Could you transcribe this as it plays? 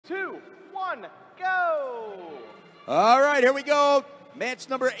1, go! All right, here we go. Match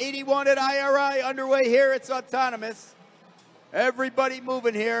number 81 at IRI underway here. It's autonomous. Everybody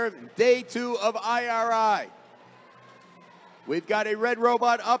moving here. Day 2 of IRI. We've got a red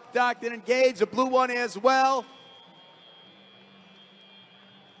robot up, docked, and engaged. A blue one as well.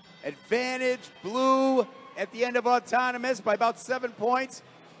 Advantage blue at the end of autonomous by about 7 points.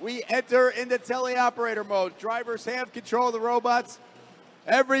 We enter into teleoperator mode. Drivers have control of the robots.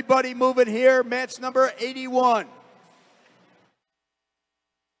 Everybody moving here. Match number 81.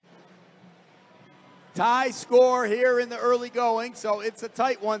 Tie score here in the early going, so it's a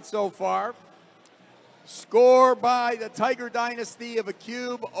tight one so far. Score by the Tiger Dynasty of a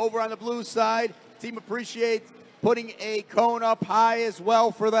cube over on the blue side. Team appreciates putting a cone up high as well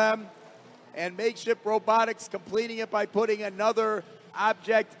for them. And Makeshift Robotics completing it by putting another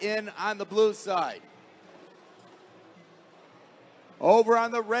object in on the blue side. Over on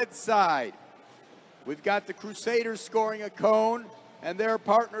the red side, we've got the Crusaders scoring a cone, and their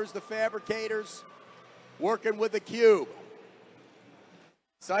partners, the Fabricators, working with the cube.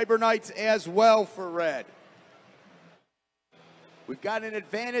 Cyber Knights as well for red. We've got an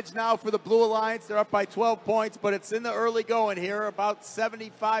advantage now for the Blue Alliance. They're up by 12 points, but it's in the early going here, about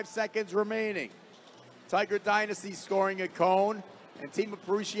 75 seconds remaining. Tiger Dynasty scoring a cone, and Team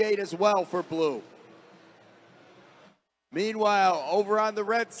Appreciate as well for blue. Meanwhile, over on the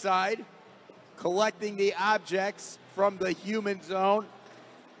red side, collecting the objects from the human zone,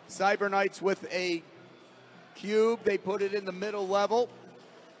 Cyber Knights with a cube. They put it in the middle level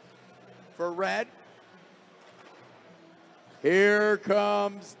for red. Here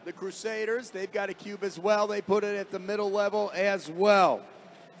comes the Crusaders. They've got a cube as well. They put it at the middle level as well.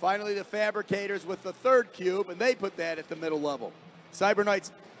 Finally, the Fabricators with the third cube, and they put that at the middle level. Cyber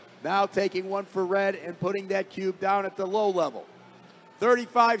Knights now taking one for red and putting that cube down at the low level.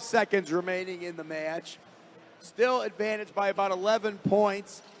 35 seconds remaining in the match. Still advantaged by about 11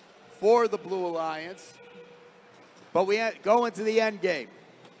 points for the Blue Alliance. But we go into the end game.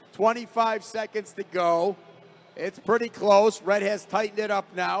 25 seconds to go. It's pretty close. Red has tightened it up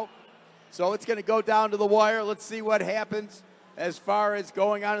now. So it's going to go down to the wire. Let's see what happens as far as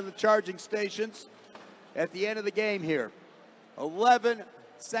going on in the charging stations at the end of the game here. 11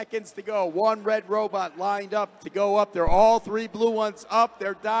 seconds to go. One red robot lined up to go up there. All three blue ones up.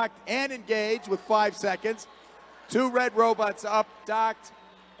 They're docked and engaged with 5 seconds. Two red robots up, docked,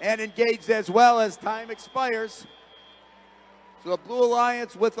 and engaged as well as time expires. So the Blue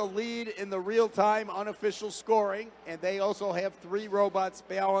Alliance with a lead in the real-time unofficial scoring, and they also have 3 robots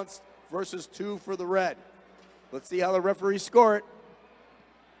balanced versus 2 for the red. Let's see how the referees score it.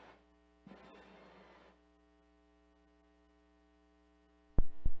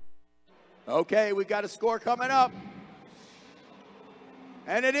 Okay, we've got a score coming up.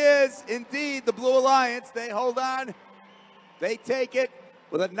 And it is indeed the Blue Alliance. They hold on. They take it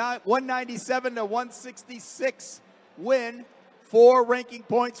with a 197 to 166 win. 4 ranking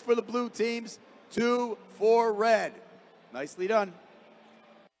points for the blue teams, 2 for red. Nicely done.